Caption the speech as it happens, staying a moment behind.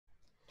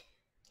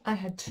I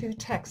had 2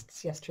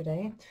 texts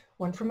yesterday,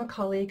 one from a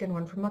colleague and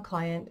one from a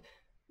client,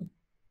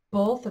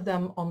 both of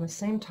them on the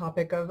same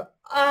topic of,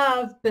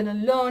 I've been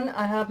alone,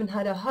 I haven't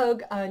had a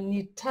hug, I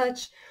need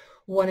touch.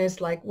 One is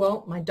like,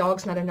 well, my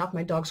dog's not enough,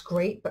 my dog's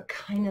great, but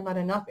kind of not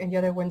enough. And the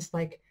other one's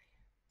like,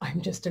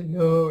 I'm just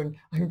alone,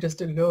 I'm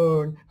just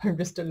alone, I'm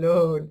just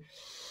alone.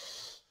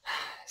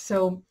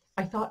 So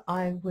I thought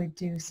I would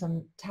do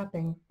some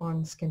tapping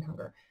on skin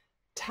hunger.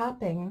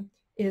 Tapping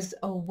is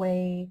a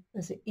way,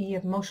 is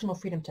emotional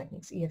freedom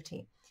techniques,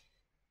 EFT.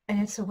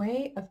 And it's a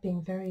way of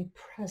being very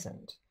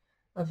present,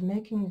 of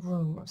making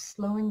room, of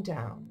slowing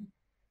down,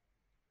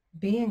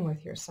 being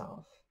with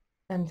yourself,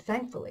 and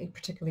thankfully,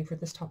 particularly for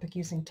this topic,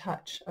 using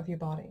touch of your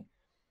body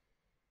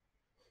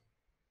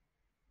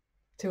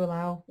to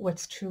allow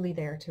what's truly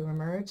there to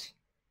emerge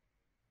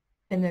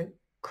in a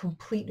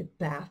complete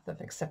bath of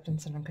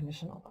acceptance and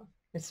unconditional love.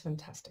 It's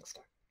fantastic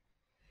stuff.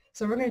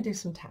 So we're going to do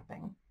some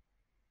tapping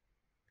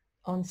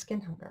on skin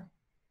hunger,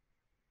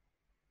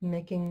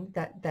 making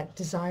that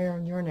desire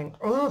and yearning,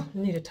 oh, I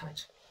need a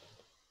touch.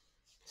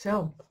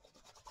 So,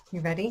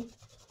 you ready?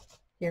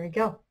 Here we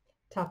go.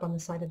 Tap on the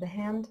side of the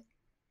hand.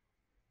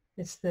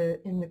 It's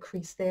in the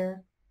crease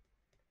there.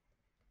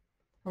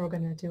 And we're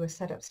going to do a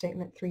setup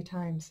statement 3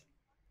 times.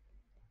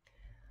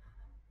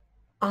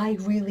 I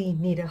really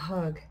need a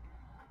hug.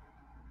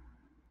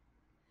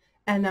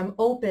 And I'm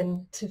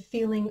open to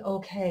feeling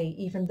okay,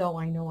 even though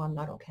I know I'm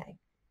not okay.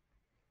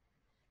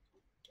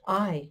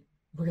 I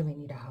really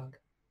need a hug.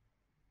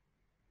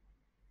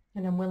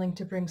 And I'm willing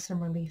to bring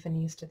some relief and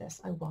ease to this.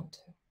 I want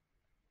to.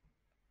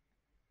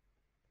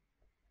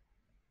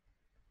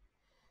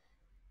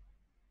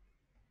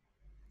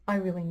 I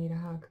really need a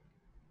hug.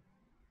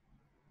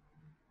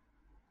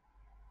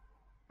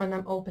 And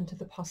I'm open to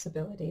the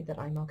possibility that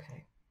I'm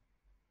okay.